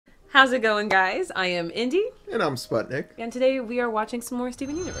How's it going, guys? I am Indy. And I'm Sputnik. And today we are watching some more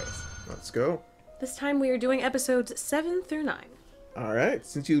Steven Universe. Let's go. This time we are doing episodes 7 through 9. Alright,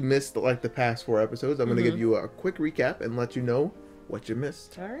 since you missed like the past 4 episodes, I'm going to give you a quick recap and let you know what you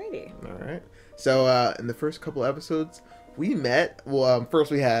missed. Alrighty. Alright. So, in the first couple episodes, we met, first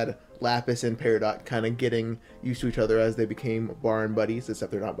we had Lapis and Peridot kind of getting used to each other as they became barn buddies,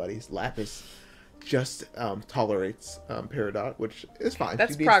 except they're not buddies. Lapis just tolerates Peridot, which is fine.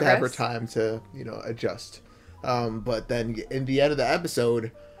 That's she needs progress. to have her time to, adjust. But then in the end of the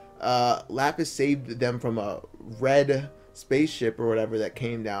episode, Lapis saved them from a red spaceship or whatever that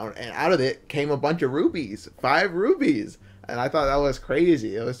came down, and out of it came a bunch of rubies, 5 rubies, and I thought that was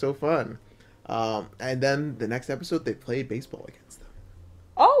crazy. It was so fun. And then the next episode, they played baseball against them.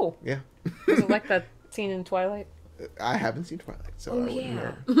 Oh! Yeah. Is it like that scene in Twilight? I haven't seen Twilight, so Oh, I wouldn't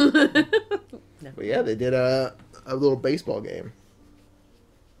yeah. know. But yeah, they did a little baseball game.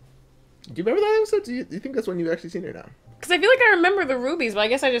 Do you remember that episode? Do you think that's when you've actually seen it now? Because I feel like I remember the rubies, but I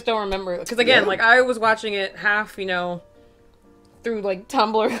guess I just don't remember. Because again, like, I was watching it half, through, like,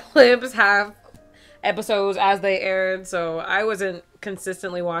 Tumblr clips, half episodes as they aired, so I wasn't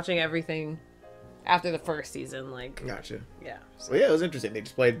consistently watching everything after the first season, like... Gotcha. Yeah. So yeah, it was interesting. They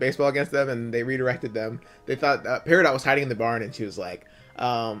just played baseball against them, and they redirected them. They thought Peridot was hiding in the barn, and she was like,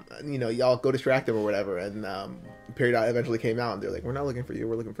 y'all go distract him or whatever. And Peridot eventually came out, and they're like, we're not looking for you,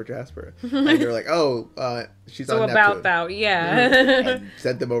 we're looking for Jasper. And they're like, oh, she's so on about Neptune. that, yeah. And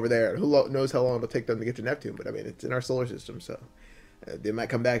sent them over there. Who knows how long it'll take them to get to Neptune? But I mean, it's in our solar system, so they might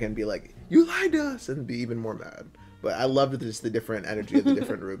come back and be like, you lied to us, and be even more mad. But I loved just the different energy of the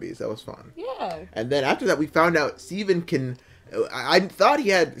different rubies. That was fun. Yeah. And then after that, we found out Steven can... I thought he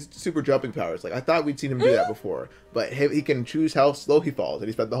had super jumping powers. Like, I thought we'd seen him do that before. But he can choose how slow he falls. And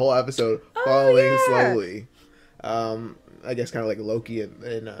he spent the whole episode falling slowly. I guess kind of like Loki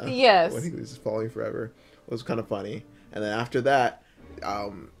yes. when he was falling forever. It was kind of funny. And then after that,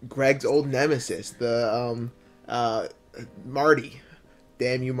 Greg's old nemesis, the Marty...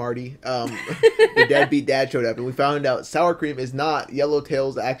 Damn you, Marty. The deadbeat dad showed up, and we found out Sour Cream is not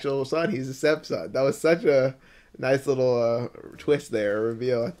Yellowtail's actual son. He's a stepson. That was such a nice little twist there,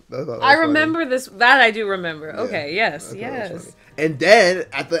 reveal. I remember this. That I do remember. Yeah, okay, yes. And then,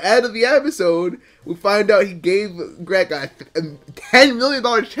 at the end of the episode, we find out he gave Greg a $10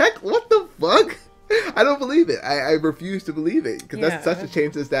 million check? What the fuck? I don't believe it. I refuse to believe it, because that's such a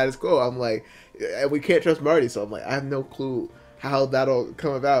change to the status quo. I'm like, and we can't trust Marty, so I'm like, I have no clue how that'll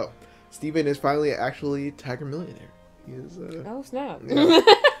come about. Steven is finally actually Tiger Millionaire. He is, oh snap!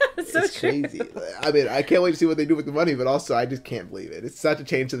 It's crazy. I mean, I can't wait to see what they do with the money, but also I just can't believe it. It's such a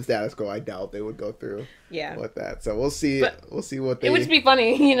change to the status quo. I doubt they would go through with that. So we'll see. We'll see what they. It would just be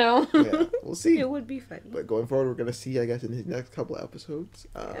funny, Yeah, we'll see. It would be funny. But going forward, we're gonna see, I guess, in the next couple of episodes,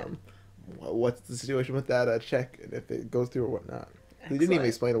 what's the situation with that check and if it goes through or whatnot. He didn't even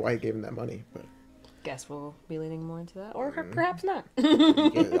explain why he gave him that money, but. Guess we'll be leaning more into that, or perhaps not.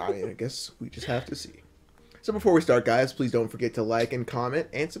 Yeah, I guess we just have to see. So before we start, guys, please don't forget to like and comment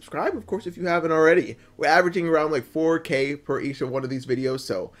and subscribe, of course, if you haven't already. We're averaging around like 4K per each of one of these videos,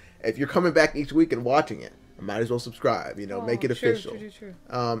 so if you're coming back each week and watching it, I might as well subscribe, make it official. True.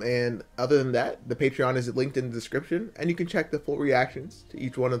 And other than that, the Patreon is linked in the description, and you can check the full reactions to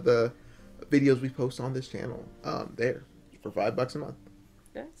each one of the videos we post on this channel there for $5 a month.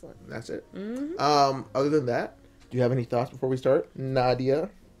 Excellent. That's it. Other than that, do you have any thoughts before we start? Nadia?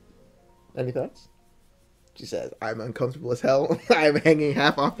 Any thoughts? She says, I'm uncomfortable as hell. I'm hanging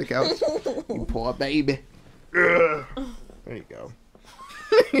half off the couch. You poor baby. Ugh. There you go.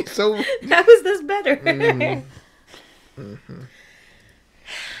 So how is this better?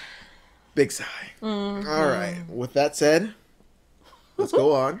 Big sigh. All right. With that said, let's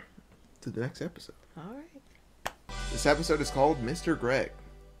go on to the next episode. All right. This episode is called Mr. Greg.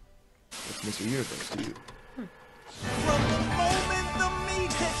 What's Mr. Universe to you? From the moment the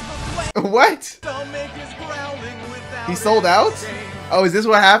meat hits the plate, What? stomach is growling without He sold out? hesitation. Oh, is this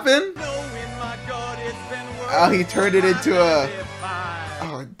what happened? Knowing my God, it's been Oh, he turned it into a...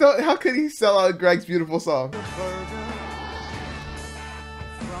 worth Oh, how could he sell out Greg's beautiful song? From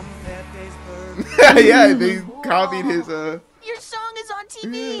Pepe's Burger. Yeah, they copied his, Your song is on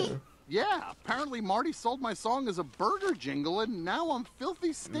TV. Yeah, apparently Marty sold my song as a burger jingle, and now I'm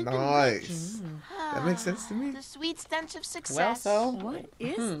filthy stinking rich. Nice. That makes sense to me. The sweet stench of success. Well, so What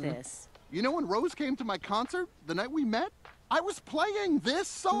is this? You know when Rose came to my concert, the night we met? I was playing this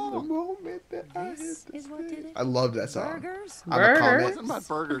The song. moment that I hit This the is what did stage. it? I love that song. Burgers? I'm a Burgers? It comment. wasn't about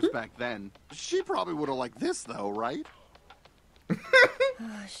burgers back then. She probably would have liked this, though, right?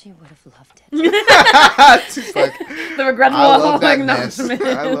 Oh, she would have loved it. She's like, The regretful I love that mess.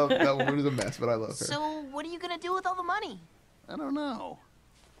 acknowledgement. I love that woman is a mess, but I love her. So, what are you gonna do with all the money? I don't know.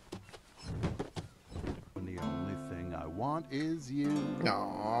 And the only thing I want is you.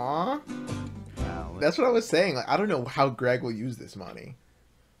 Aww. Alex. That's what I was saying. Like, I don't know how Greg will use this money.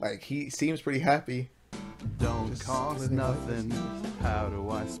 Like, he seems pretty happy. Don't Just cost living life. nothing. How do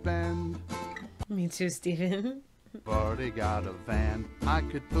I spend? Me too, Steven. I've already got a van. I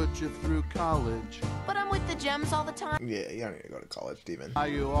could put you through college. But I'm with the gems all the time. Yeah, you don't need to go to college, Steven. Buy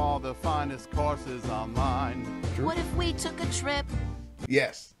you all the finest courses online. What if we took a trip?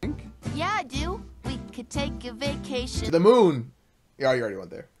 Yes. Yeah, I do. We could take a vacation. To the moon. Yeah, you already went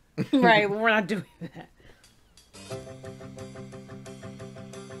there. Right, we're not doing that.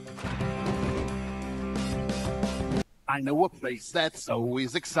 I know a place that's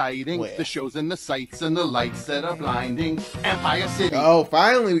always exciting. Where? The shows and the sights and the lights that are blinding. Empire City. Oh,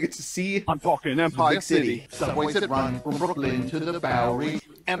 finally we get to see. I'm talking Empire Big city. City. Subways that run from Brooklyn to the Bowery.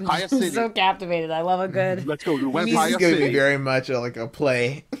 Empire City. So captivated. I love a good. Let's go to This Empire is going to be City. very much like a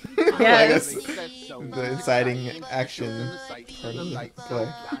play. Yes. The inciting action part of the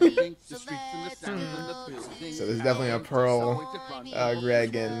play. So there's definitely a Pearl,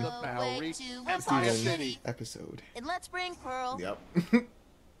 Greg, and Steven episode. And let's bring Pearl. Yep.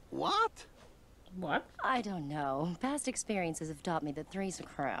 What? What? I don't know. Past experiences have taught me that three's a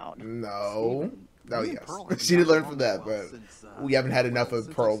crowd. No. Oh, yes. Pearl haven't She did learn gotten from that, along but since, we haven't had enough of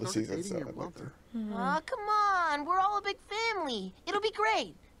since Pearl I this started season, dating so your I'd like to. brother. Aw, come on. We're all a big family. It'll be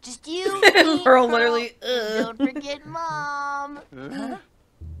great. Just you, me, Pearl literally, and don't forget Mom.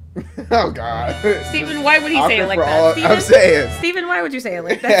 Oh, God. Steven, why would he say it like for that? all Steven? I'm saying. Steven, why would you say it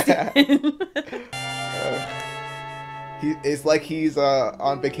like that? Steven? It's like he's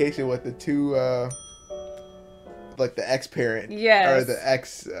on vacation with the two, like the ex-parent. Yes. Or the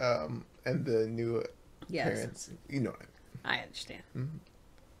ex, and the new Yes. parents. You know what I understand.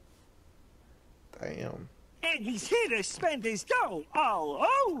 I am. And he's here to spend his dough all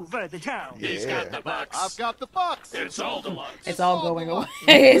over the town. Yeah. I've got the bucks. It's all going away,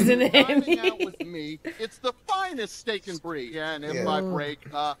 isn't Dining out it? with me, it's the finest steak and brie. And if I break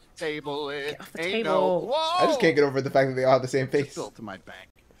a table, it off the ain't table. no. Whoa! I just can't get over the fact that they all have the same face. Built to my bank.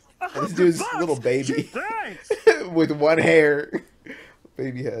 And this dude's a little baby Thanks. with one hair,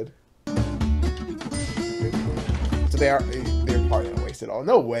 baby head. So they're probably gonna waste it all.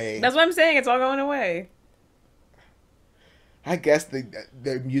 No way. That's what I'm saying. It's all going away. I guess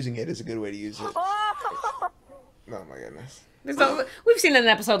they're using it as a good way to use it. Oh my goodness. We've seen an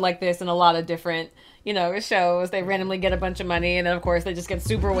episode like this in a lot of different, shows. They randomly get a bunch of money, and then of course they just get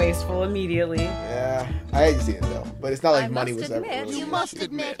super wasteful immediately. Yeah, I hate to see it though, but it's not like I money must was ever admit, really You an must issue.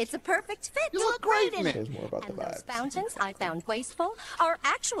 admit. It's a perfect fit. You look great in It it. was more about the And those vibes. fountains I found wasteful are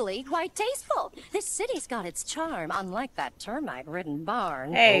actually quite tasteful. This city's got its charm, unlike that termite-ridden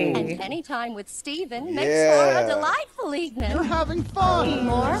barn. Hey. And any time with Steven makes Yeah. for a delightful evening. You're having fun.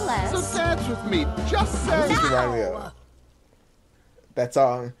 More or less. So dance with me. Just say. This reminded me of that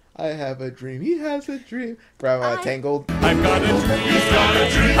song. I have a dream. He has a dream. From Tangled. I've got a dream. He's got a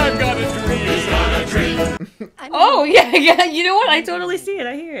dream. I've got a dream. He's got a dream. I mean, Oh, yeah. You know what? I totally see it.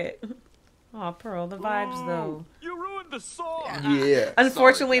 I hear it. Oh, Pearl, the vibes, though. You ruined the song. Yeah.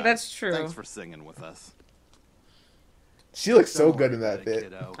 Unfortunately, Sorry, guys. that's true. Thanks for singing with us. She looks so good in that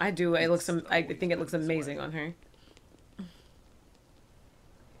bit. I do. I think it looks amazing on her.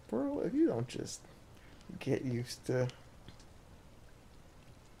 Bro, if you don't just get used to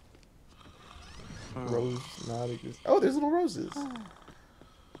rose not exist. Oh, there's little roses.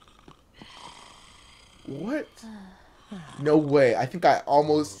 What? No way. I think I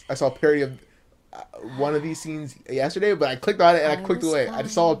saw a parody of one of these scenes yesterday, but I clicked on it and I clicked away. I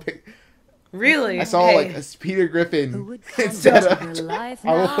just saw a pic. Really? I saw like a Peter Griffin instead of.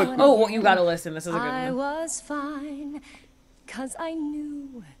 Oh, well, you gotta listen. This is a good I one. was fine, 'cause I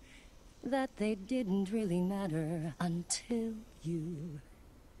knew that they didn't really matter until you.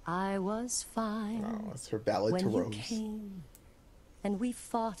 I was fine Oh, it's her ballad to when you Rose. came, and we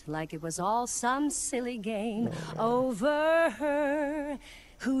fought like it was all some silly game over her,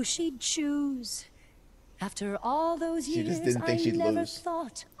 who she'd choose. After all those She years, just didn't think I she'd never lose.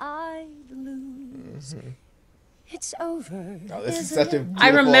 thought I'd lose. It's over. Oh, this is isn't such a. it? I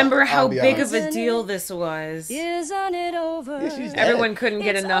remember how ambiance. big of a deal this was. Isn't it over? Yeah, she's dead. Everyone couldn't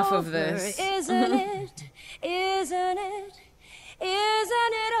get It's enough of over, this. Isn't it? Isn't it?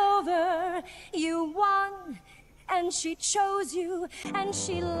 Isn't it over? You won, and she chose you, and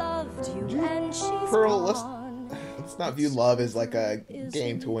she loved you, and she's Pearl, let's- gone. let's not view love as like a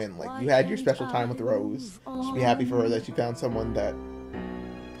game to win. Like, you had your special time with Rose. You should be happy for her that she found someone that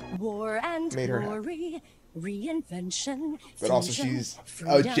War and made her happy. glory, reinvention, But also she's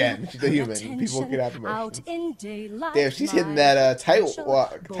a Jen. She's a human. People can have out emotions. in daylight. Damn, she's hitting that tightrope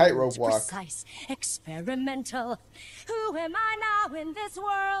walk. Precise, experimental. Who am I now in this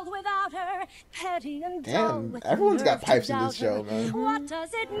world without her? Petty and dull. Damn, with everyone's the got nerve to pipes in this doubt show, her. man. What does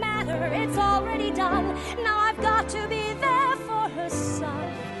it matter? It's already done. Now I've got to be there for her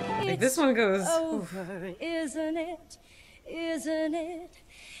son. Like, this one goes. Over, isn't it? Isn't it?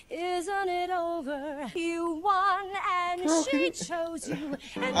 Isn't it over? You won and Girl, she chose you.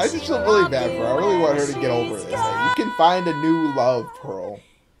 And I just feel really bad for her. I really want her to get over this. Like, you can find a new love, Pearl.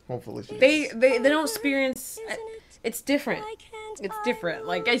 Hopefully she does. They don't experience. It's different. It's different.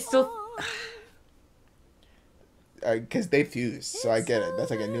 Like, I still. Because they fuse, so I get it.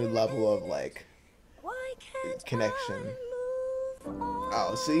 That's like a new level of like connection.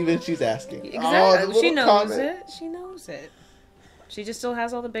 Oh, so even she's asking. Exactly. Oh, She knows comment. it. She knows it. She just still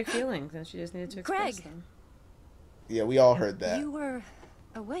has all the big feelings, and she just needed to express Greg. them. Yeah, we all heard that. You were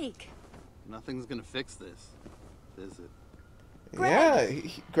awake. Nothing's gonna fix this, is it? Yeah,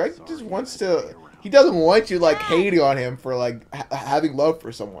 Greg just wants to. He doesn't want you like hating on him for like having love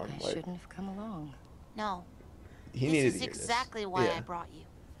for someone. I Like, shouldn't have come along. No, he this needed is to hear exactly this. why Yeah. I brought you.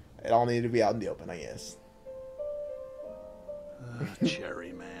 It all needed to be out in the open, I guess.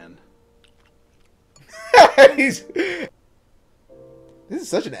 Cherry man. He's. This is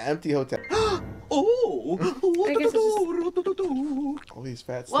such an empty hotel. Oh! I guess it's All these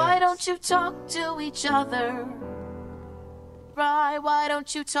fat Why snacks. don't you talk to each other? Why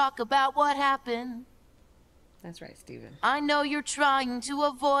don't you talk about what happened? That's right, Steven. I know you're trying to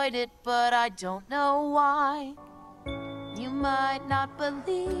avoid it, but I don't know why. You might not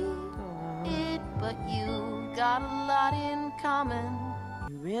believe it, but you got a lot in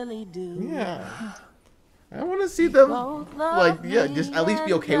common. You really do. Yeah. I want to see them, Both like, love yeah, me just at least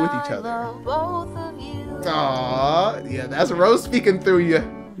be okay and with each I other. love both of you. Aww, yeah, that's Rose speaking through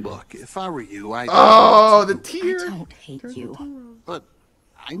you. Look, if I were you, I'd... Oh, the I tear. don't hate you. But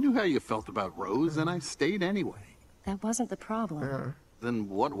I knew how you felt about Rose, and I stayed anyway. That wasn't the problem. Then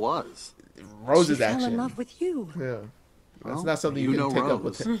what was? Rose's She fell in action. love with you. Yeah. That's Well, not something you you can know take up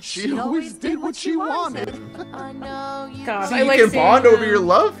Rose. with him. She always did what she wanted. I know you. God, So I you like can seeing bond over them. your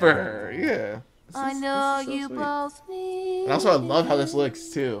love for her. Yeah. I know this is so you sweet. both need. And also, I love how this looks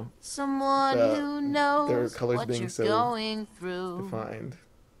too. Someone the- who knows their colors what being you're so going through. Defined.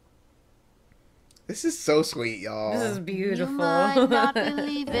 This is so sweet, y'all. This is You beautiful. might not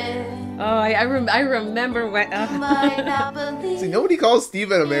believe it. Oh, I remember when. You might not believe See, nobody calls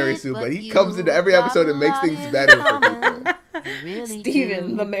Steven a Mary Sue, but he comes into every episode and makes things better for people. Really Steven,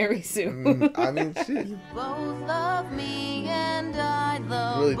 do. the Mary Sue. I mean, shit. You both love me and I He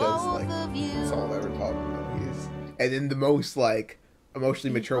love really does, both like, of you. that's all I ever called him. He is. And in the most, like,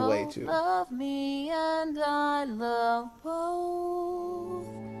 emotionally mature way, Both too. love me and I love both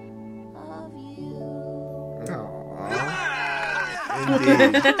of you. Aww.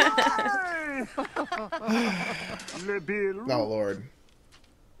 Indeed. Oh, Lord.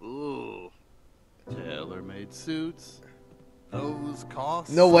 Ooh. Tailor-made suits. Those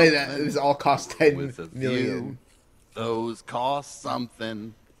cost No way that something. it was all cost 10 With a million. view. Those cost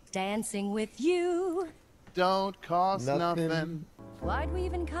something. Dancing with you. Don't cost Nothing. nothing. Why'd we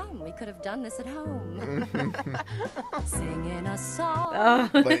even come? We could have done this at home. Singing a song.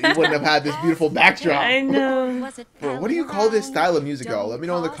 But you wouldn't have had this beautiful backdrop. I know. Was it Bro, what do you call this style of music, y'all? Don't Let me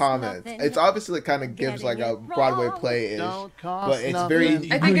know in the cost comments. nothing. It's obviously like kind of gives like a Getting it Broadway wrong. play-ish, Don't cost but it's nothing. very I New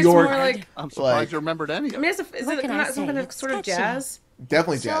think it's York. more like. I'm surprised Like- you remembered any I of mean, it. is What it can I not some kind say? of sort of Sketchy. jazz?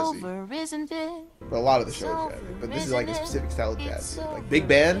 Definitely It's jazzy. over, isn't it? But a lot of the shows Over, jazzy. But this is like a isn't it? specific style of It's jazzy, like over,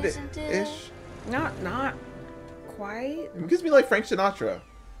 big isn't it? band-ish. Not quite. It gives me like Frank Sinatra.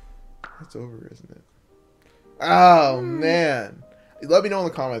 It's over, isn't it? Oh man. Let me know in the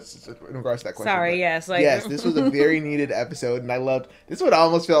comments in regards to that question. Sorry, but yes, like yes, this was a very needed episode, and I loved. This one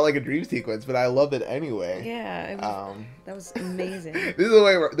almost felt like a dream sequence, but I loved it anyway. Yeah, it was, that was amazing. This is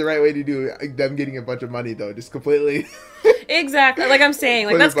the right way to do them getting a bunch of money, though. Just completely. Exactly. Like I'm saying,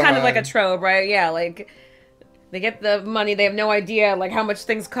 like Put it that's kind of like a behind. trope, right? Yeah, like they get the money, they have no idea like how much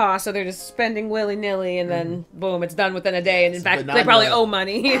things cost, so they're just spending willy-nilly, and then boom, it's done within a day. And in fact, But not they probably enough. owe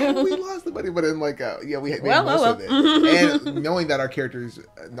money. Oh, we lost the money, but in like yeah, we made Well, most oh of well. it, and knowing that our characters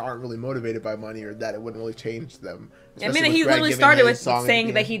aren't really motivated by money, or that it wouldn't really change them. I especially mean, with he Greg literally giving started his with song at the saying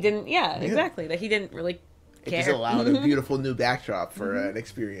that beginning. he didn't. Yeah, exactly. That he didn't really It care. just allowed a beautiful new backdrop for an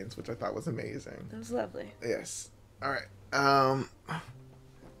experience, which I thought was amazing. It was lovely. Yes. All right.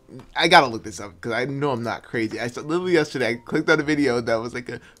 I gotta look this up because I know I'm not crazy. I saw literally yesterday. I clicked on a video that was like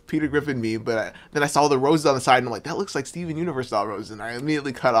a Peter Griffin meme, but then I saw the roses on the side, and I'm like, that looks like Steven Universe style roses, and I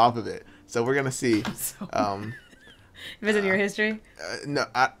immediately cut off of it. So we're gonna see. Visit your history. No,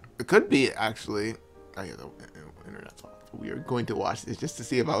 it could be actually. Oh yeah, the internet's off. We are going to watch this just to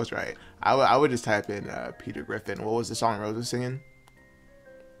see if I was right. I would just type in Peter Griffin. What was the song Rose was singing?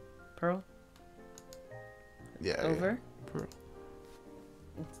 Pearl. Yeah. Over. Yeah. Pearl.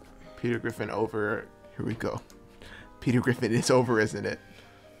 Peter Griffin over. Here we go. Peter Griffin is over, isn't it?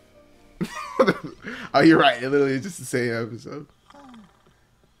 Oh, you're right. It literally is just the same episode.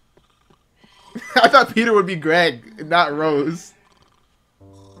 I thought Peter would be Greg, not Rose.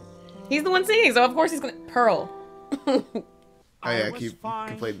 He's the one singing, so of course he's gonna Pearl. Oh yeah, I keep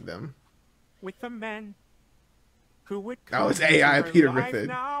conflating them. With the men who would that was AI Peter Griffin.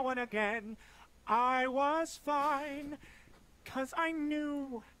 Now and again, I was fine, 'cause I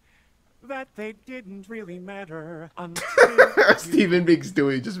knew that they didn't really matter until Stephen Big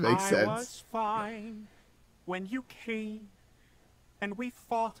Stewie just makes sense. I was fine when you came, and we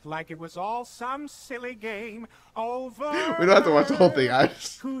fought like it was all some silly game over. We don't have to watch the whole thing.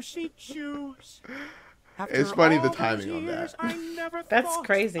 Who she'd choose. It's funny the timing on that. That's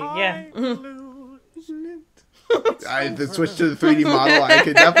crazy, yeah. I switched to the 3D model. I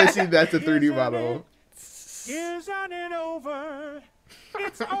could definitely see that's a 3D model. Isn't it over?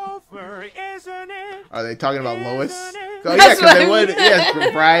 It's over, isn't it? Are they talking about Lois? Oh yeah, because they would. Yes,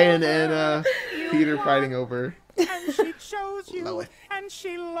 for Brian and Peter fighting over. And she chose you, Lois. and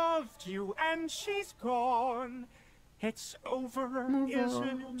she loved you, and she's gone. It's over, isn't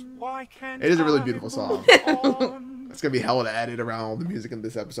it? Why can't it is a really beautiful song. It's gonna be hell to edit around all the music in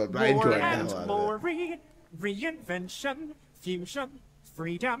this episode, but I enjoyed the hell out of it. Reinvention, fusion,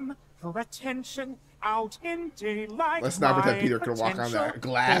 freedom, for attention, out in daylight. Let's not pretend Peter could walk on that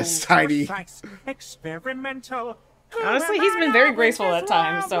glass, tiny. Experimental. Honestly, he's been very graceful at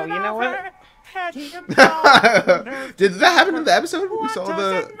times, so you know what? Did that happen in the episode? We saw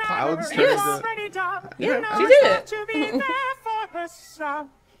the clouds turn into... Yeah, she did it.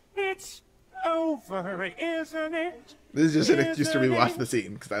 It's over, isn't it? This is just an excuse to rewatch the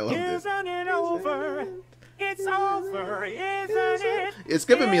scene, because I loved it. Isn't it over? It's over, isn't it? It's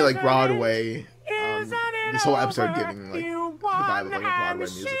giving me like Broadway. This whole episode giving like the vibe of like a Broadway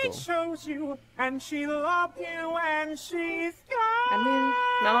musical. She chose you, and she loved you, and she's gone. I mean,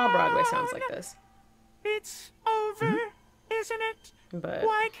 not all Broadway sounds like this. It's over, isn't it? But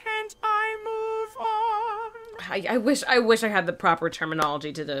why can't I move on? I wish I had the proper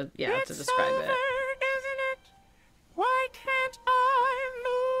terminology to describe over, it. Isn't it? Why can't I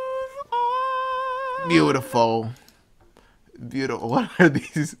move on? Beautiful. Beautiful. What are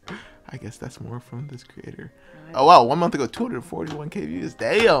these? I guess that's more from this creator. Oh wow, 1 month ago, 241k views.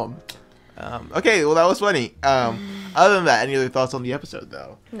 Damn. Okay, well that was funny. Other than that, any other thoughts on the episode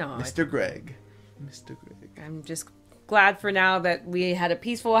though? No. Mr. Greg. Mr. Greg. I'm just glad for now that we had a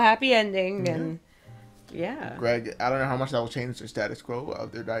peaceful, happy ending, and yeah. Greg, I don't know how much that will change their status quo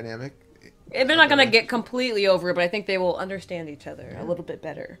of their dynamic. They're not gonna get completely over it, but I think they will understand each other a little bit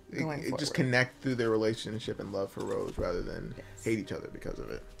better going forward. Just connect through their relationship and love for Rose rather than hate each other because of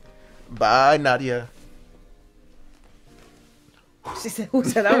it. Bye, Nadia. She said, "Who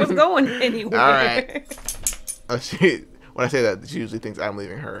said I was going anywhere?" All right. When I say that, she usually thinks I'm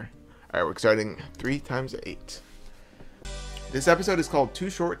leaving her. All right, we're starting 3 times 8. This episode is called "Too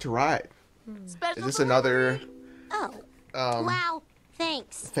Short to Ride." Is this another? Wow.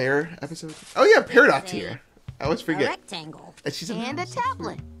 Thanks. Fair episode? Oh yeah, Paradox here. I always forget. A rectangle. And a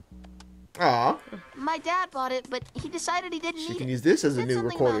tablet. Aw. My dad bought it, but he decided he didn't She need can it. use this as a Said new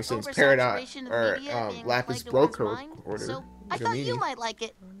something recorder about since oversaturation Paradox of or media being Lapis plagued to broke her one's mind, recorder. So I thought you might like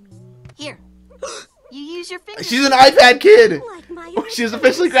it. Here. You use your fingers. She's an iPad kid. Like my She's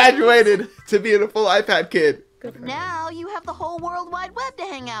officially graduated to being a full iPad kid. Now you have the whole World Wide Web to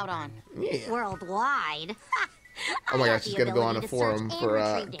hang out on. Yeah. Worldwide. Oh my gosh, she's gonna go on a forum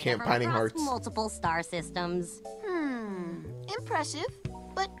for Camp Pining Hearts. Multiple star systems. Impressive.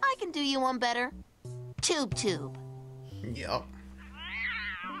 But I can do you one better. TubeTube. Yep.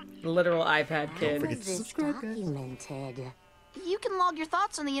 Literal iPad kid. forget to This subscribe, guys. documented. You can log your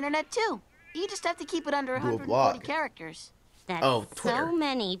thoughts on the internet too. You just have to keep it under Do a 140 blog. characters. That's Oh, Twitter. so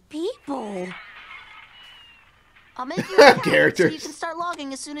many people. I'll make you an account so Characters. you can start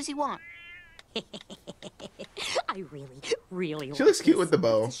logging as soon as you want. I really She looks cute with the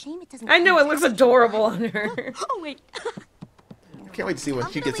bow. It's a shame it doesn't I know it looks adorable on her. Oh wait. Can't wait to see when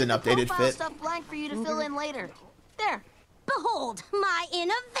I'm she gonna gets an leave the updated profile fit. stuff blank for you to fill in later. There. Behold my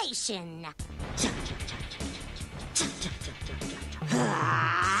innovation.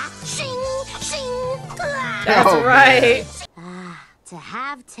 That's Oh, right. To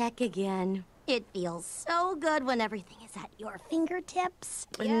have tech again. It feels so good when everything is at your fingertips.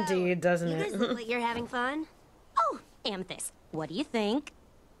 Indeed, doesn't You guys it? look like you're having fun. Oh, Amethyst, what do you think?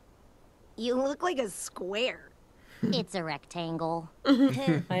 You look like a square. It's a rectangle.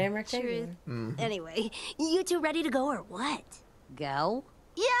 I am rectangular. Anyway, you two ready to go or what? Go?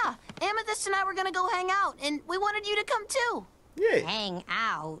 Yeah, Amethyst and I were gonna go hang out, and we wanted you to come too. Yay. Hang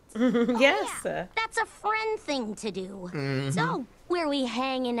out. Yes. That's a friend thing to do. So, where we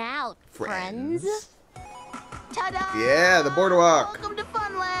hanging out, friends? Ta-da! Yeah, the boardwalk. Welcome to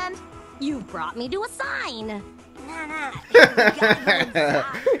Funland. You brought me to a sign. Nah.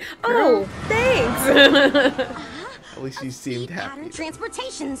 Oh, thanks. At least you seemed Pattern happy.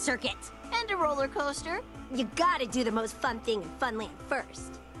 transportation circuit. And a roller coaster. You gotta do the most fun thing in Funland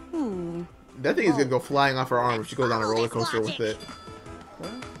first. That thing is gonna go flying off her arm if she goes on a roller coaster with it.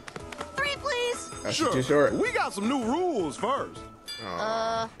 3, please. That's too short. We got some new rules first.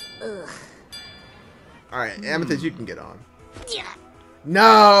 Alright, Amethyst, you can get on. Yeah.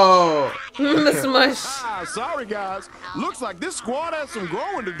 No! The smush. Ah, sorry guys. Looks like this squad has some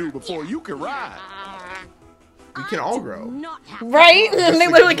growing to do before you can ride. You can all grow. Not have Right? They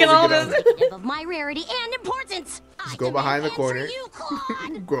literally can all Get on. just... of my rarity and importance. Just go behind the corner. You,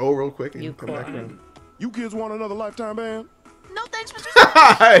 Claude. Grow real quick and You come back clown. in. You kids want another lifetime band? No thanks,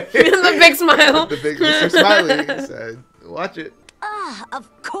 Mr. The big smile. The big Mr. Smiley said, watch it. Of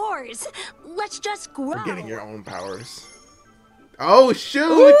course. Let's just grow. You're getting your own powers. Oh, shoot!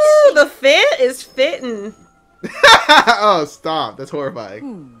 Ooh, the fit is fitting. Oh, stop. That's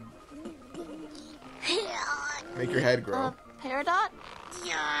horrifying. Make your head grow. Peridot?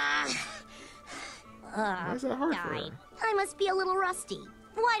 Why is that hard for her? I must be a little rusty.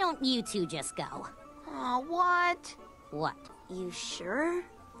 Why don't you two just go? Oh, what? What? You sure?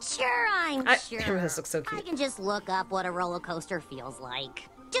 Sure, I'm sure. This looks so I cute. can just look up what a roller coaster feels like.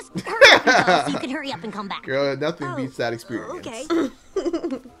 Just hurry up and go so you can hurry up and come back. Girl, nothing beats that experience. Okay.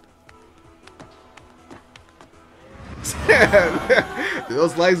 Do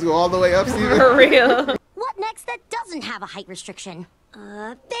those legs go all the way up, Steven? For real. What next that doesn't have a height restriction?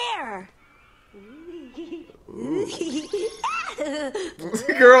 There.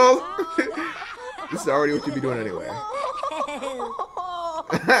 Girl, this is already what you'd be doing anyway.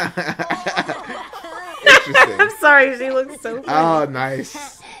 Interesting. I'm sorry, she looks so funny. Oh,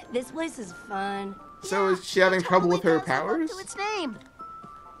 nice. This place is fun. So is she having trouble with her Totally does live up powers? to its name.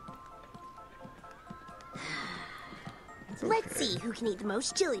 Let's see who can eat the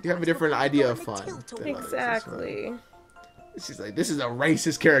most chili. You have a dogs different before we idea go of on the fun. tilt-a-whirl. than others. Exactly. She's like, this is a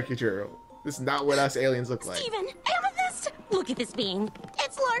racist caricature. This is not what us aliens look like. Steven, Amethyst! Look at this being.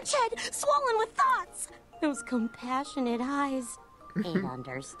 It's large head, swollen with thoughts. Those compassionate eyes. It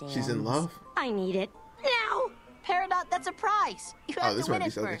understands. She's in love? I need it. Now! Peridot, that's a prize. You Oh, have this to might win be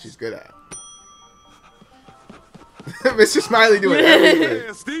it something first. she's good at. Mr. Smiley doing everything.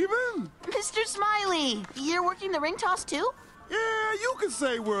 Yeah, Steven? Mr. Smiley, you're working the ring toss too? Yeah, you could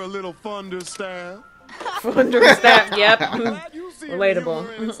say we're a little understaffed. Understand? Yep. Glad you see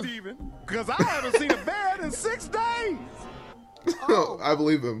Relatable. Steven, because I haven't seen a bed in 6 days. Oh, I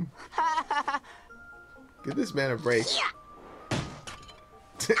believe him. Give this man a break.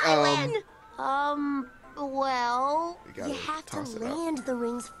 Well, You gotta you have to toss it up. land the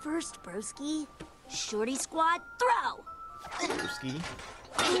rings first, broski. Shorty squad, throw! Ski.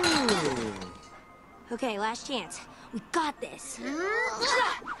 Okay, last chance. We got this.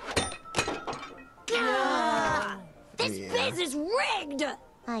 This Yeah. biz is rigged!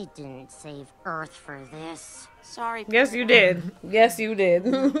 I didn't save Earth for this. Sorry. Yes, you did. Yes, you did.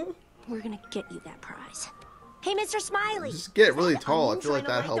 We're gonna get you that prize. Hey, Mr. Smiley! Just get really tall. I You feel like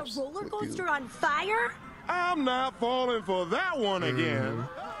trying that to light helps the roller with coaster you. on fire? I'm not falling for that one again.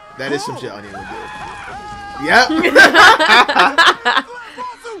 That is some shit Onion would do. Yep.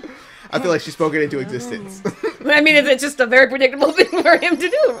 I feel like she spoke it into existence. I mean, it's just a very predictable thing for him to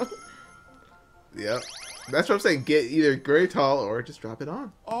do. Yep. That's what I'm saying. Get either very tall or just drop it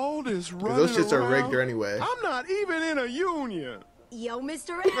on. All this Because running those shits are rigged around, anyway. I'm not even in a union. Yo,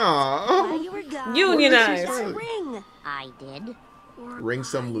 Mr. Aww. While you were gone, Unionized. that ring. I did. Ring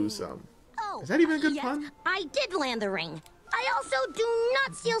some, lose some. Oh, Is that even a good yes, pun? I did land the ring. I also do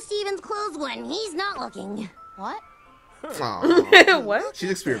not steal Steven's clothes when he's not looking. What? Aww. What? She's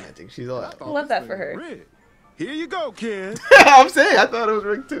experimenting. She's allowed. I love that for her. Rick, here you go, kid. I'm saying, I thought it was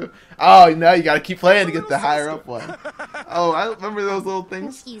rigged too. Oh, no, you gotta keep playing to get the higher up one. Oh, I remember those little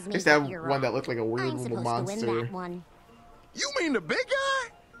things. Excuse me, I used to have but you're one that wrong. looked like a weird I'm little supposed to win monster. that one. You mean the big guy?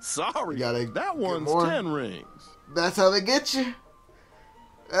 Sorry, You gotta that get one's more. 10 rings. That's how they get you.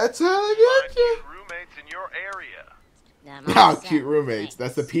 That's how they get you. Roommates in your area. Oh, cute roommates.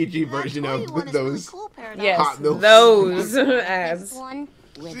 That's the PG version of those Yes, hot milk. those ads.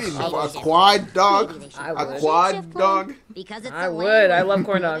 A quad dog? A quad dog? I would. I love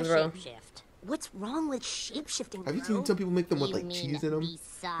corn dogs, bro. What's wrong with shapeshifting? Have you seen some people make them with like cheese in them?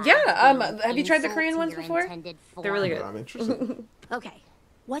 Yeah. Have you tried the Korean ones before? They're really good. I'm interested. Okay.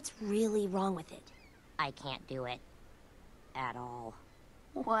 What's really wrong with it? I can't do it. At all.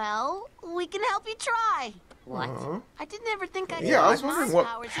 Well, we can help you try. What? I didn't ever think I'd Yeah, I was wondering what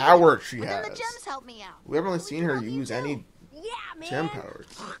power she but then the has. gems help me out. We haven't really seen her use any gem powers.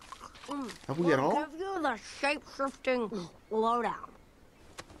 Have we at all? Give you the shape-shifting lowdown.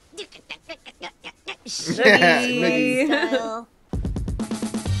 Shaggy.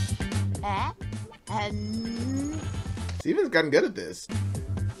 Steven's gotten good at this.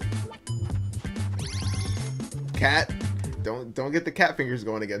 Cat. Don't get the cat fingers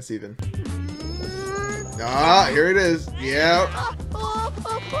going again, Steven. Ah, here it is. Yep.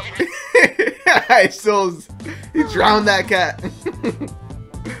 He drowned that cat.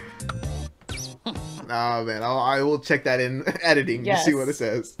 Oh man, I will check that in editing to see what it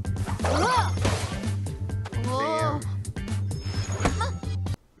says. Damn.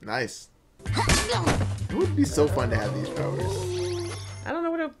 Nice. It would be so fun to have these powers. I don't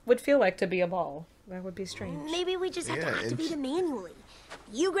know what it would feel like to be a ball. That would be strange. Maybe we just have to activate it manually.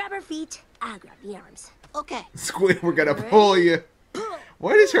 You grab her feet, I grab the arms. Okay. Squid, we're gonna pull you.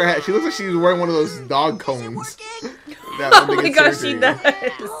 What is her hat? She looks like she's wearing one of those dog cones. Oh my gosh, she does.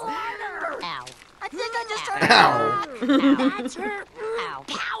 Ow. I think I just heard Ow. That's her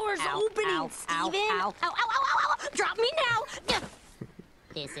powers opening, Steven. Ow, ow, ow, ow, ow. Drop me now.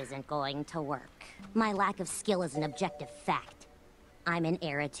 This isn't going to work. My lack of skill is an objective fact. I'm an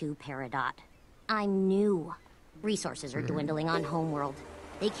Era 2 Peridot. I'm new. Resources are dwindling on Homeworld.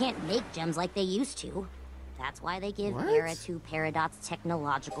 They can't make gems like they used to. That's why they give Era 2 Peridots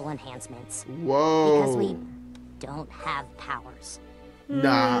technological enhancements. Whoa. Because we don't have powers.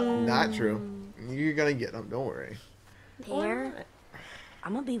 Nah, not true. You're gonna get them, don't worry. Pear,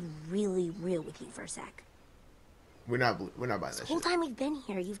 I'm gonna be really real with you for a sec. We're not buying that The whole shit. time we've been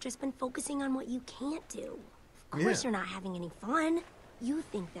here, you've just been focusing on what you can't do. Of course you're not having any fun. You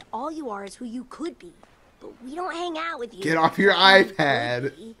think that all you are is who you could be. But we don't hang out with you. Get off your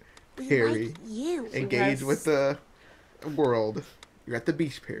iPad, We Perry. like you. Engage with the world. You're at the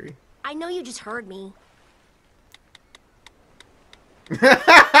beach, Perry. I know you just heard me. Went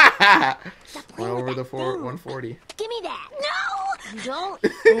over the 140. Give me that. No! Don't.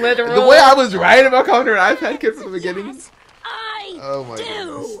 Literal. The way I was right about calling her an iPad kid from the beginning. Yes, I Oh my do.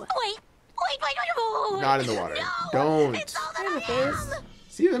 goodness. Wait. Not in the water. No, Don't. it's all that I am.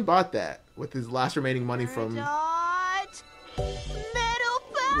 Steven bought that with his last remaining money from. Dot. Metal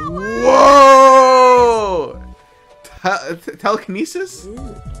power. Whoa! Telekinesis?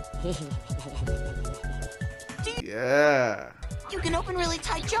 Yeah. You can open really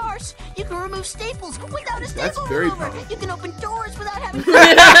tight jars. You can remove staples without a staple That's very remover. powerful. You can open doors without having.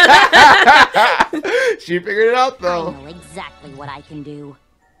 She figured it out I though. know exactly what I can do.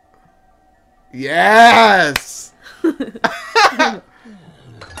 Yes! Yeah,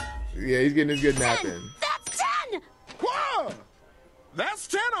 he's getting his good nap in. That's 10. Whoa! That's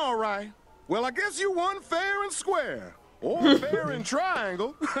 10, all right. Well, I guess you won fair and square. Or fair and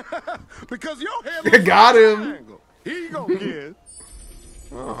triangle. Because your head looks Got like a him. triangle. Here you go, kid.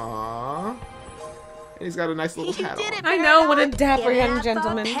 Aww. And he's got a nice little hat on. I know, what a dapper Get young out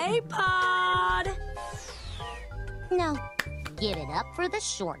gentleman. the pay pod. No, get it up for the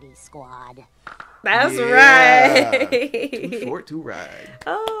shorty squad. That's Yeah. right. Too short to ride.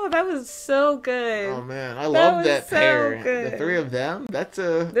 Oh, that was so good. Oh man, I love was that so pair. good. The three of them. That's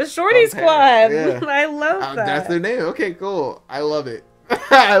a The Shorty fun pair. Squad. Yeah. I love that. That's their name. Okay, cool. I love it.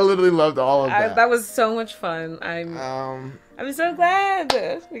 I literally loved all of that. That was so much fun. I'm so glad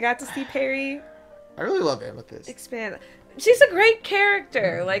we got to see Perry I really love Amethyst. expand. She's a great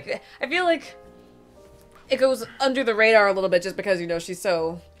character. Like, I feel like it goes under the radar a little bit just because, you know, she's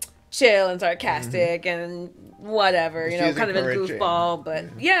so chill and sarcastic and whatever, you know, She's kind of a encouraging. goofball. But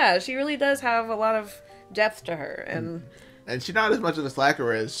yeah, she really does have a lot of depth to her. And she's not as much of a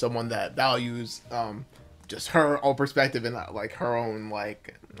slacker as someone that values just her own perspective and like her own,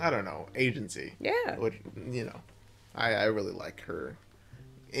 like, I don't know, agency. yeah. Which, you know, I really like her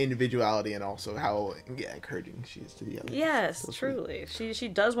individuality and also how encouraging she is to the others. Yes, So sweet. truly. She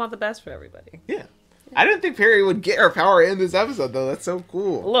does want the best for everybody. Yeah. I didn't think Perry would get her power in this episode, though. That's so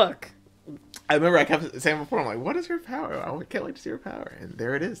cool. Look. I remember I kept saying before, I'm like, what is her power? I can't wait to see her power. And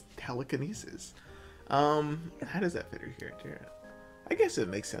there it is, telekinesis. How does that fit her character? I guess it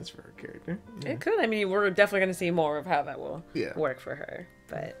makes sense for her character. Yeah. It could. I mean, we're definitely going to see more of how that will Yeah. work for her.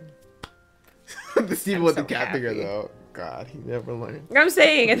 But The Steven with so the cat happy. figure, though. God, he never learned. I'm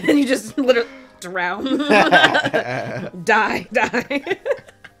saying, and then you just literally drown. Die.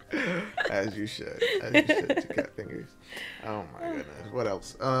 As you should. As you should to cat fingers. Oh my goodness. What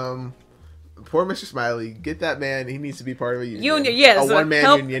else? Poor Mr. Smiley. Get that man. He needs to be part of a union. Yes. A one-man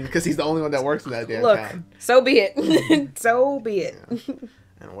help. union, because he's the only one that works in that damn Look, town. so be it. So be it. Yeah.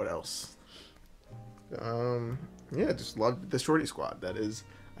 And what else? Yeah, just love the Shorty Squad. That is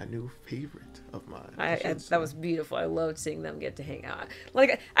a new favorite of mine. That was beautiful. I loved seeing them get to hang out.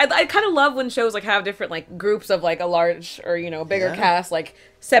 Like, I kind of love when shows like have different like groups of like a large or bigger cast like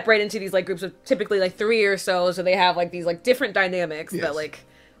separate into these like groups of typically like 3 or so they have like these like different dynamics that like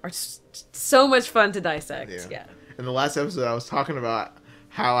are just so much fun to dissect. Yeah. In the last episode, I was talking about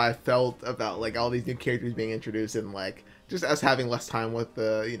how I felt about like all these new characters being introduced and like just us having less time with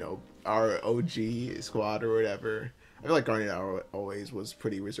the our OG squad or whatever. I feel like Garnet always was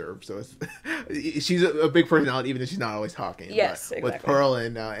pretty reserved, so she's a big personality, even if she's not always talking. Yes, but exactly. With Pearl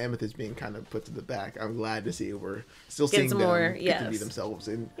and Amethyst being kind of put to the back, I'm glad to see we're still seeing them get to be themselves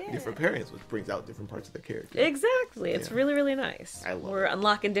in different pairings, which brings out different parts of the character. Exactly, it's really, really nice. I love We're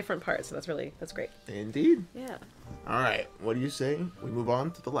unlocking different parts, so that's great. Indeed. Yeah. All right, what do you say we move on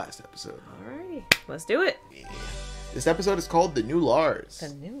to the last episode? All right, let's do it. Yeah. This episode is called The New Lars. The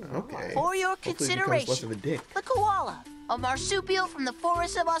New Lars. Okay. For your Hopefully it becomes consideration, less of a dick. the koala, a marsupial from the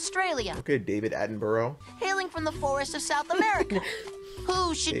forests of Australia, Okay, David Attenborough. hailing from the forests of South America,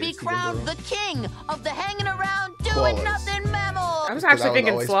 who should be David crowned the Attenborough. king of the hanging around doing Koalas. nothing mammal. I was I actually was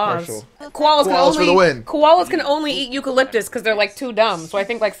thinking always sloths. partial. Koalas for the win. Koalas can only eat eucalyptus because they're like too dumb. So I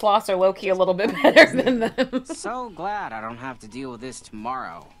think like sloths are low key a little bit better than them. So glad I don't have to deal with this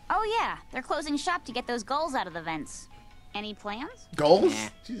tomorrow. Oh yeah, they're closing shop to get those gulls out of the vents. Any plans? Goals? Yeah.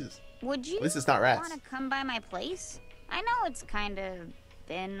 Jesus. Would you At least it's not rats. want to come by my place? I know it's kind of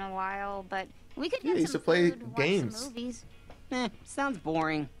been a while, but we could Yeah, get he used some to play food, watch games. some movies. Sounds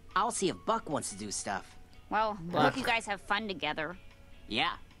boring. I'll see if Buck wants to do stuff. Well, I hope you guys have fun together.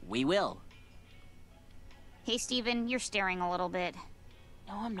 Yeah, we will. Hey, Steven, you're staring a little bit.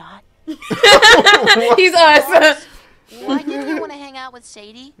 No, I'm not. He's us. Why didn't you want to hang out with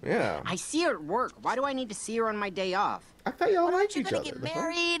Sadie? Yeah. I see her at work. Why do I need to see her on my day off? I thought y'all Aren't liked you each gonna other. get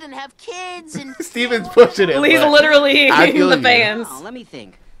married and have kids and Steven's pushing it. He's but literally I feel the you. fans. Oh, let me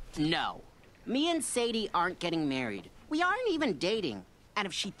think. No. Me and Sadie aren't getting married. We aren't even dating. And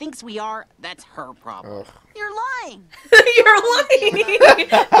if she thinks we are, that's her problem. Ugh. you're lying. You're lying.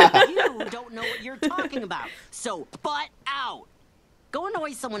 You don't know what you're talking about. So, butt out. Go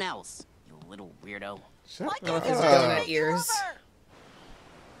annoy someone else, you little weirdo. Shut Why up. can't His you donut make you ears.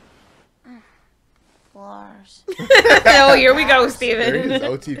 over? Lars. Oh, here we go, There he is, Steven.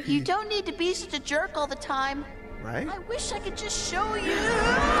 OTP. You don't need to be such a jerk all the time. Right? I wish I could just show you.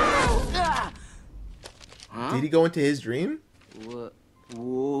 Ah! Huh? Did he go into his dream?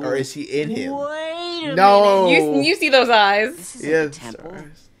 Or is he in him? Wait a No. minute. You see those eyes. This isn't Yeah, a temple.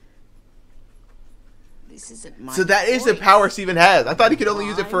 stars. This isn't my So that is the voice. power Steven has. I thought he could only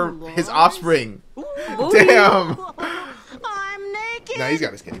use it for his offspring. Ooh. Damn. I'm naked. Now he's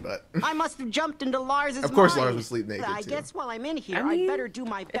got a skinny butt. I must have jumped into Lars's Of course mind. Lars would sleep naked, I too. guess while I'm in here, I mean, I'd better do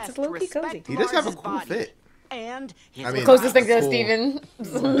my best to low-key respect cozy. He does have a Lars's cool body. fit. And his I mean, Closest thing to cool. Steven.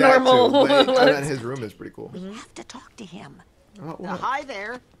 That Normal too, but I mean, looks. his room is pretty cool. You have to talk to him. Oh, what? Hi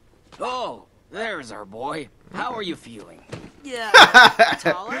there. Oh, there's our boy. How are you feeling? Yeah.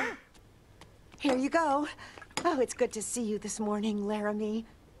 Taller? Here you go. Oh, it's good to see you this morning, Laramie.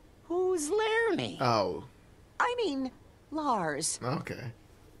 Who's Laramie? Oh, I mean, Lars. okay.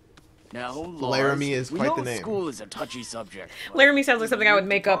 No, Laramie is quite the name. School is a touchy subject. Laramie sounds like something I would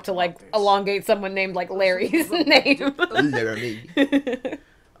make up to like elongate someone named like Larry's name. Laramie. That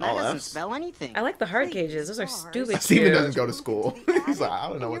All doesn't F's. spell anything. I like the heart gauges. Those are stupid. Steven cute. doesn't go to school. He's like, I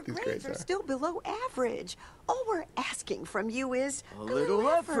don't know And what your these grades grades are are. still below average. All we're asking from you is A little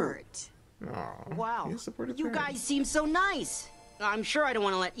effort. Aw, Wow. he has supportive You parents. guys seem so nice. I'm sure I don't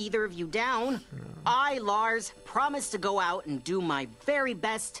want to let either of you down. I, Lars, promise to go out and do my very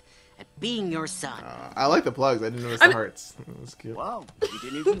best at being your son. I like the plugs. I didn't notice the hearts. That was cute. Wow, you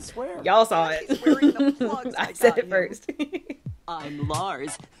didn't even swear. Y'all saw it. wearing the plugs I said got it him. first. I'm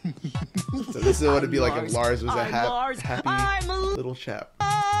Lars. So this is what it'd be like if Lars was a I'm Lars. happy I'm little chap.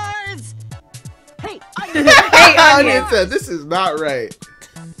 Lars. Hey, Hey, Onion Onion. said, this is not right.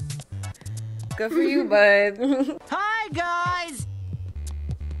 Good for you, bud. Hi guys.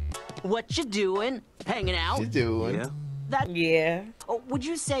 What you doing? Hanging out? What you doing? That. Yeah. Oh, would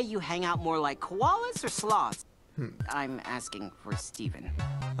you say you hang out more like koalas or sloths? I'm asking for Steven.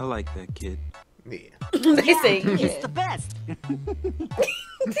 I like that kid. Yeah. They say He's the best.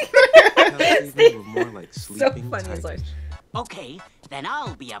 Steven were more like So sleeping funny. It's like, tigers. Okay, then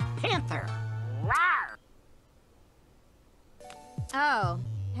I'll be a panther. Rawr! Oh,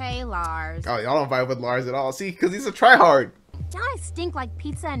 hey, Lars. Oh, y'all don't vibe with Lars at all. See, because he's a tryhard. Don't I stink like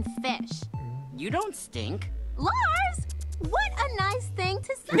pizza and fish? You don't stink. Lars, what a nice thing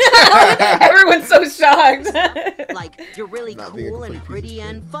to say. everyone's so shocked. Like, you're really Not being a cool and complete pretty piece of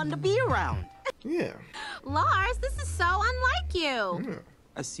and fun to be around. Yeah. Lars, this is so unlike you.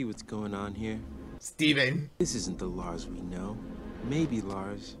 I see what's going on here. Steven. This isn't the Lars we know. Maybe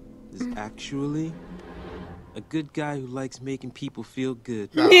Lars is actually a good guy who likes making people feel good.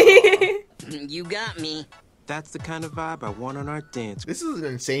 You got me. That's the kind of vibe I want on our dance. This is an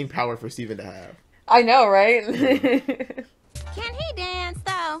insane power for Steven to have. I know, right? Can he dance,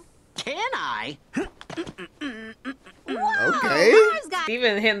 though? Can I? Okay.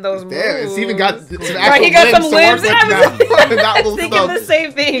 Steven hitting those moves. Damn, Steven got some actual Right, he got some limbs. so I I'm was not little thinking stuff. the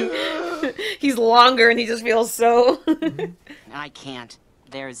same thing. He's longer and he just feels so... I can't.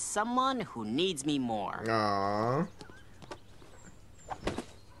 There's someone who needs me more. Aww.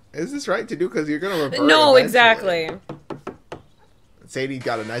 Is this right to do? Because you're going to revert No, eventually. exactly. Sadie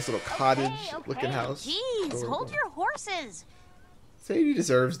got a nice little cottage-looking house. Jeez, hold your horses. Sadie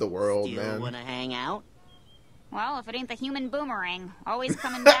deserves the world, You man. wanna hang out? Well, if it ain't the human boomerang, always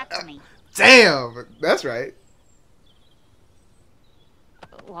coming back to me. Damn! That's right.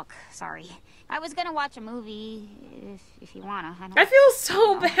 Look, sorry. I was gonna watch a movie, if you wanna. I feel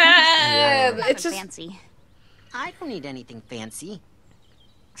so bad. Nothing It's just... fancy. I don't need anything fancy.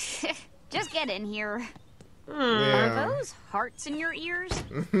 Just get in here. Yeah. Are those hearts in your ears?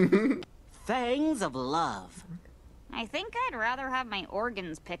 Fangs of love. I think I'd rather have my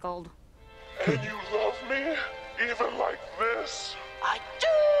organs pickled. And you love me even like this? I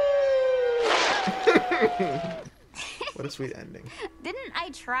What a sweet ending. Didn't I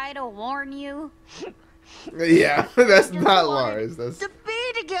try to warn you? Yeah, that's not Lars. That's... to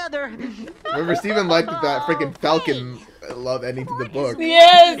be together. Remember, Steven liked that freaking Falcon love ending to the book.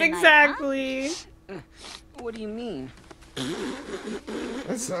 Yes, exactly. What do you mean?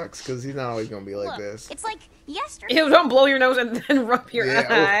 That sucks, because he's not always going to be like Look, this. it's like yesterday. Ew, don't blow your nose and then rub your Yeah,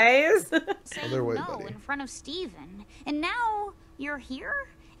 eyes. Saying Other way, no buddy. in front of Steven. And now you're here?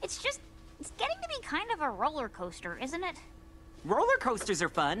 It's getting to be kind of a roller coaster, isn't it? Roller coasters are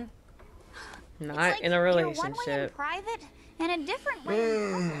fun. Not Like in a you're one way in relationship. private and a different way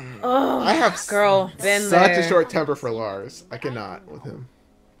in public. Oh, I have girl, been such there. a short temper for Lars. I cannot with him.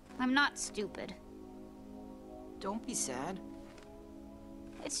 I'm not stupid. Don't be sad.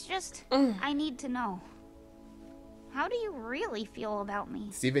 It's just, I need to know. How do you really feel about me?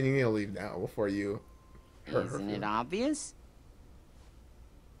 Steven, you need to leave now before you hurt her. Isn't it obvious?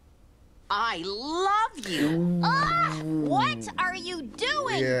 I love you. What are you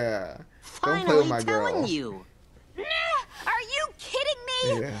doing? Yeah. Don't play Finally with my telling girl. you. Nah, are you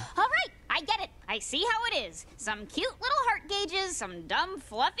kidding me? Yeah. All right, I get it. I see how it is. Some cute little heart gauges, some dumb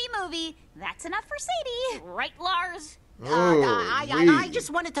fluffy movie. That's enough for Sadie. Right, Lars? I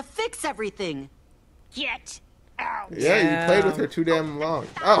just wanted to fix everything. Get out. Yeah, you played with her too damn long.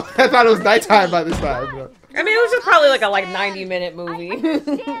 Oh, I thought it was nighttime by this time. I mean, it was just probably like a 90-minute movie.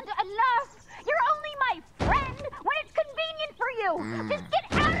 Understand enough. You're only my friend when it's convenient for you. Just get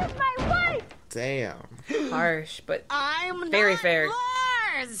out of my way. Damn. Harsh, but I'm very not fair.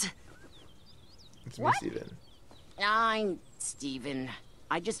 Lars. It's me, Steven. I'm Steven.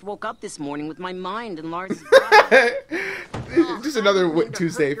 I just woke up this morning with my mind in Lars' body. Just another I didn't mean to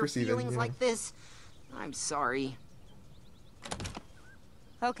Tuesday hurt for your Steven. feelings Yeah. like this. I'm sorry.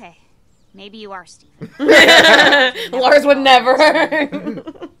 Okay, maybe you are Steven. Lars would never.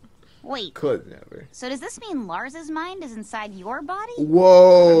 Wait, Could never. so does this mean Lars's mind is inside your body?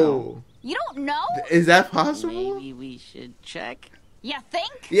 Whoa. You don't know? Is that possible? Maybe we should check. You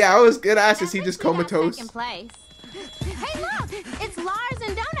think? Yeah, I was gonna ask, is he just comatose? Place. Hey, look! It's Lars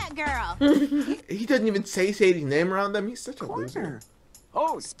and Donut Girl. He doesn't even say Sadie's name around them. He's such a loser.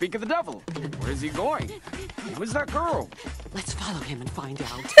 Oh, speak of the devil. Where's he going? Who's that girl? Let's follow him and find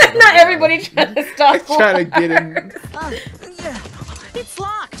out. Not everybody trying to stop. Trying to get in. Yeah, it's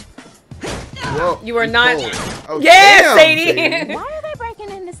locked. Whoa, You are not. Oh, Yeah, damn, Sadie. Why are they breaking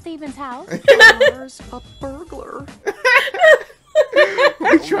into Steven's house? Lars, a burglar.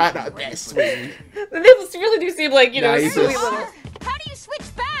 We tried our best, sweetie. They really do seem like, you know, Nah, he's sweet just- little. How do you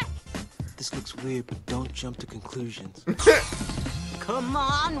switch back? This looks weird, but don't jump to conclusions. Come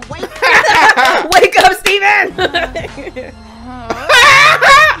on, wake up. Wake up, Steven!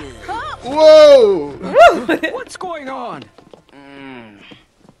 Oh, Whoa! What's going on?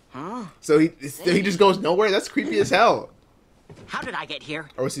 Huh? So he just goes nowhere? That's creepy as hell. How did I get here?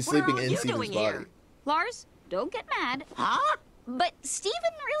 Or was he sleeping in Steven's body? Lars, don't get mad. Huh? But Steven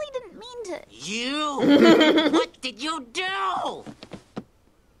really didn't mean to. You! What did you do?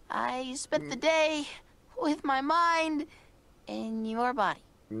 I spent the day with my mind in your body.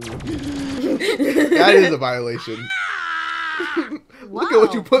 That is a violation. Look at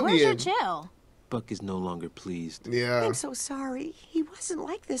what you put me in. Chill? Buck is no longer pleased. Yeah. I'm so sorry. He wasn't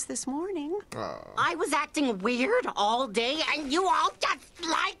like this morning. I was acting weird all day, and you all just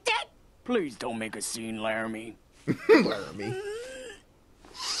liked it? Please don't make a scene, Laramie. Laramie.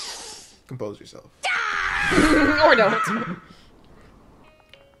 Compose yourself. Or don't.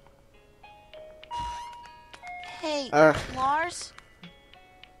 Hey, Lars.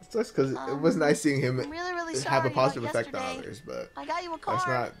 It sucks because it was nice seeing him really have a sorry positive about effect on yesterday. others, but I got you a card. that's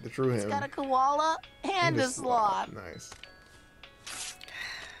not the true him. It's got a koala and a sloth. Nice.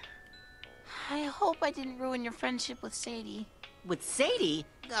 I hope I didn't ruin your friendship with Sadie. With Sadie?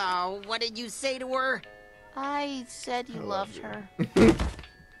 Oh, what did you say to her? I said you loved her.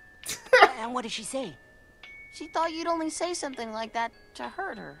 And what did she say? She thought you'd only say something like that to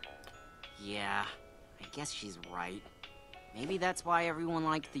hurt her. Yeah, I guess she's right. Maybe that's why everyone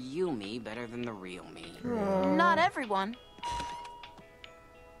liked the you me better than the real me. Not everyone.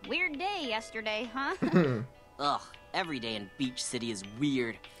 Weird day yesterday, huh? Ugh, every day in Beach City is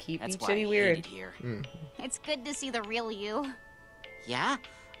weird. Keep That's Beach why City I weird. hate it here. It's good to see the real you. Yeah?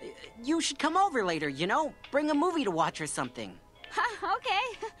 You should come over later, you know? Bring a movie to watch or something.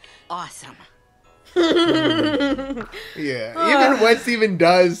 Okay. Awesome. Yeah, even when Steven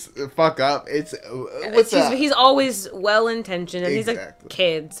does fuck up, he's always well intentioned and Exactly. he's a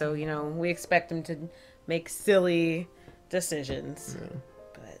kid, so you know we expect him to make silly decisions. Yeah.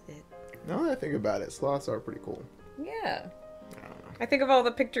 But now that I think about it, sloths are pretty cool. yeah, I think of all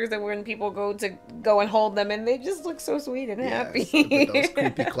the pictures that when people go and hold them, and they just look so sweet and happy. With those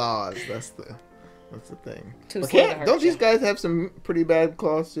creepy claws. That's the thing. Too But slow to hurt don't these you. guys have some pretty bad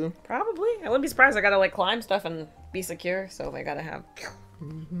claws too? Probably. I wouldn't be surprised. I gotta like climb stuff and be secure, so they gotta have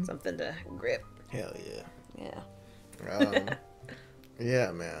something to grip. Hell yeah. Yeah.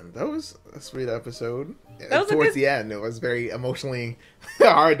 Yeah, man, that was a sweet episode. That was Towards the end, it was very emotionally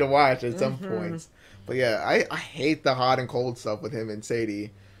hard to watch at some points. But yeah, I hate the hot and cold stuff with him and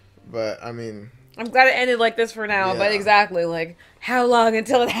Sadie. But I mean, I'm glad it ended like this for now. But exactly, like how long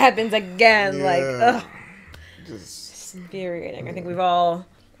until it happens again? Yeah. Like, ugh, just infuriating. I think we've all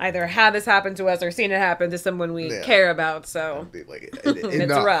either had this happen to us or seen it happen to someone we care about. So it's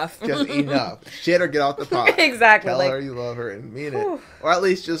enough. rough. Just enough. Shit or get out the pot. Exactly. Tell like, her you love her and mean it, or at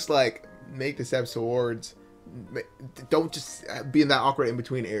least just like make the steps towards. Don't just be in that awkward in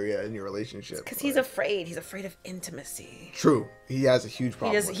between area in your relationship. Because he's afraid. He's afraid of intimacy. True. He has a huge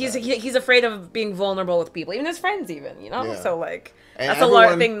problem. He's afraid of being vulnerable with people, even his friends, even, you know. Yeah. So like, And that's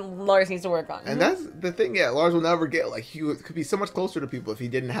everyone- a thing Lars needs to work on. And that's the thing. Yeah, Lars will never get like could be so much closer to people if he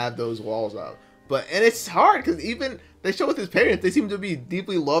didn't have those walls up. And it's hard because even they show with his parents, they seem to be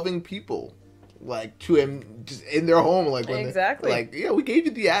deeply loving people. Like to him, just in their home, like when exactly. Like, yeah, we gave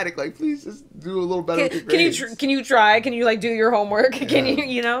you the attic. Like, please just do a little better with your grades. Can you try? Can you like do your homework? Yeah. Can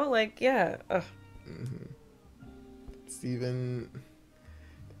you know like yeah. Steven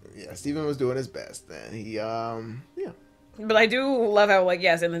was doing his best, and he yeah. But I do love how like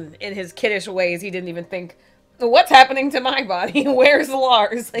yes, in his kiddish ways, he didn't even think, what's happening to my body? Where's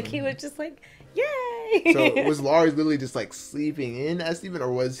Lars? Like he was just like, yay. So was Lars literally just like sleeping in as Steven,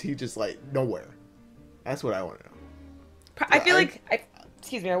 or was he just like nowhere? That's what I want to know. I feel like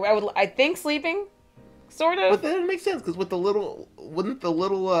excuse me, I think sleeping, sort of. But then it makes sense because wouldn't the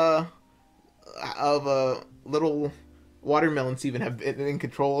little little watermelon Steven have been in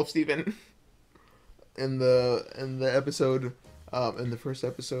control of Steven in the episode in the first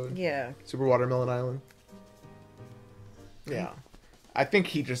episode? Yeah. Super Watermelon Island. Yeah. I think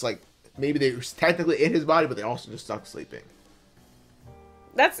he just like maybe they were technically in his body, but they also just stuck sleeping.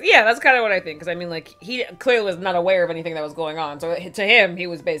 That's kind of what I think. Because I mean, like he clearly was not aware of anything that was going on. So to him, he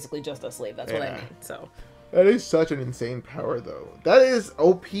was basically just asleep. That's what I mean. So that is such an insane power, though. That is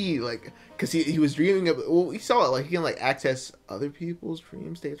OP. Like, because he was dreaming of. Well, he saw it. Like he can like access other people's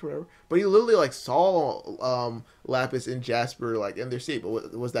dream states, or whatever. But he literally like saw Lapis and Jasper like in their state.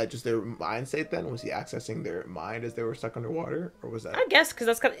 But was that just their mind state then? Was he accessing their mind as they were stuck underwater, or was that? I guess because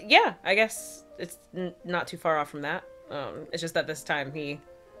that's kind of I guess it's not too far off from that. It's just that this time he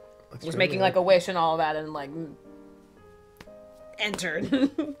was making like a wish and all that and like entered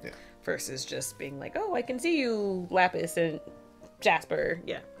versus just being like, oh, I can see you, Lapis and Jasper.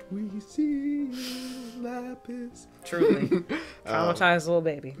 Yeah. We see you, Lapis. Truly. Traumatized little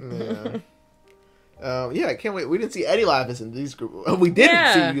baby. Yeah, I can't wait. We didn't see any Lapis in these group. We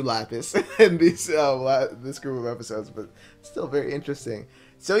didn't see you Lapis in these this group of episodes, but still very interesting.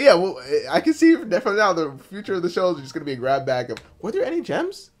 So yeah, well, I can see from now the future of the show is just going to be a grab bag of, were there any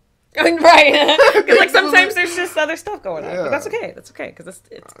gems? Right. Because like sometimes there's just other stuff going on. But that's okay. That's okay because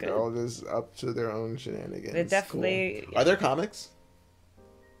it's good. They're all just up to their own shenanigans. They definitely. Cool. Are there comics?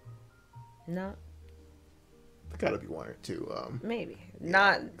 No. There gotta be one or two. Maybe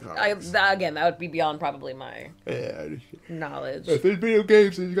yeah, not. Again, that would be beyond probably my knowledge. If there's video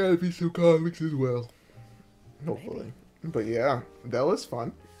games, there's gotta be some comics as well. Hopefully. Maybe. But yeah, that was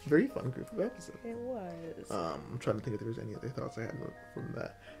fun. Very fun group of episodes. It was. I'm trying to think if there was any other thoughts I had from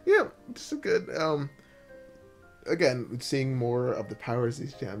that. Yeah, just a good. Again, seeing more of the powers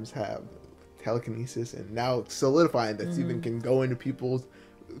these gems have, telekinesis, and now solidifying that Steven can go into people's,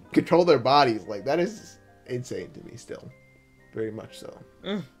 control their bodies. Like that is insane to me still, very much so.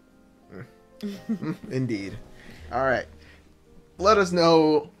 Indeed. All right, let us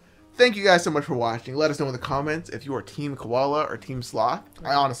know. Thank you guys so much for watching. Let us know in the comments if you are Team Koala or Team Sloth.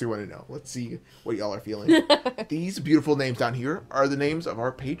 I honestly want to know. Let's see what y'all are feeling. These beautiful names down here are the names of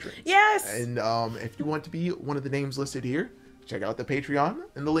our patrons. Yes! And if you want to be one of the names listed here, check out the Patreon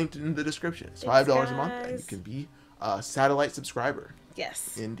and the link in the description. It's $5 a month and you can be a satellite subscriber.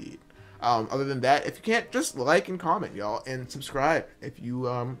 Yes. Indeed. Other than that, if you can't, just like and comment, y'all, and subscribe if you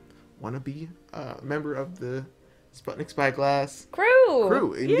want to be a member of the Sputnik Spyglass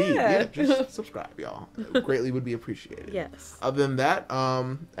crew. Indeed. Yeah, just subscribe, y'all. Greatly would be appreciated. Yes. Other than that,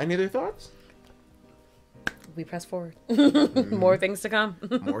 any other thoughts? We press forward. More things to come.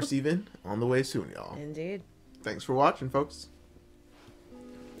 More Steven on the way soon, y'all. Indeed. Thanks for watching, folks.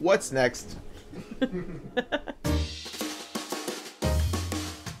 What's next?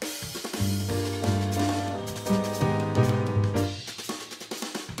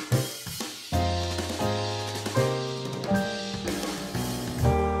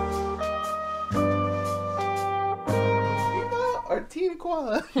 Team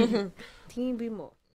Koala. Team Be More.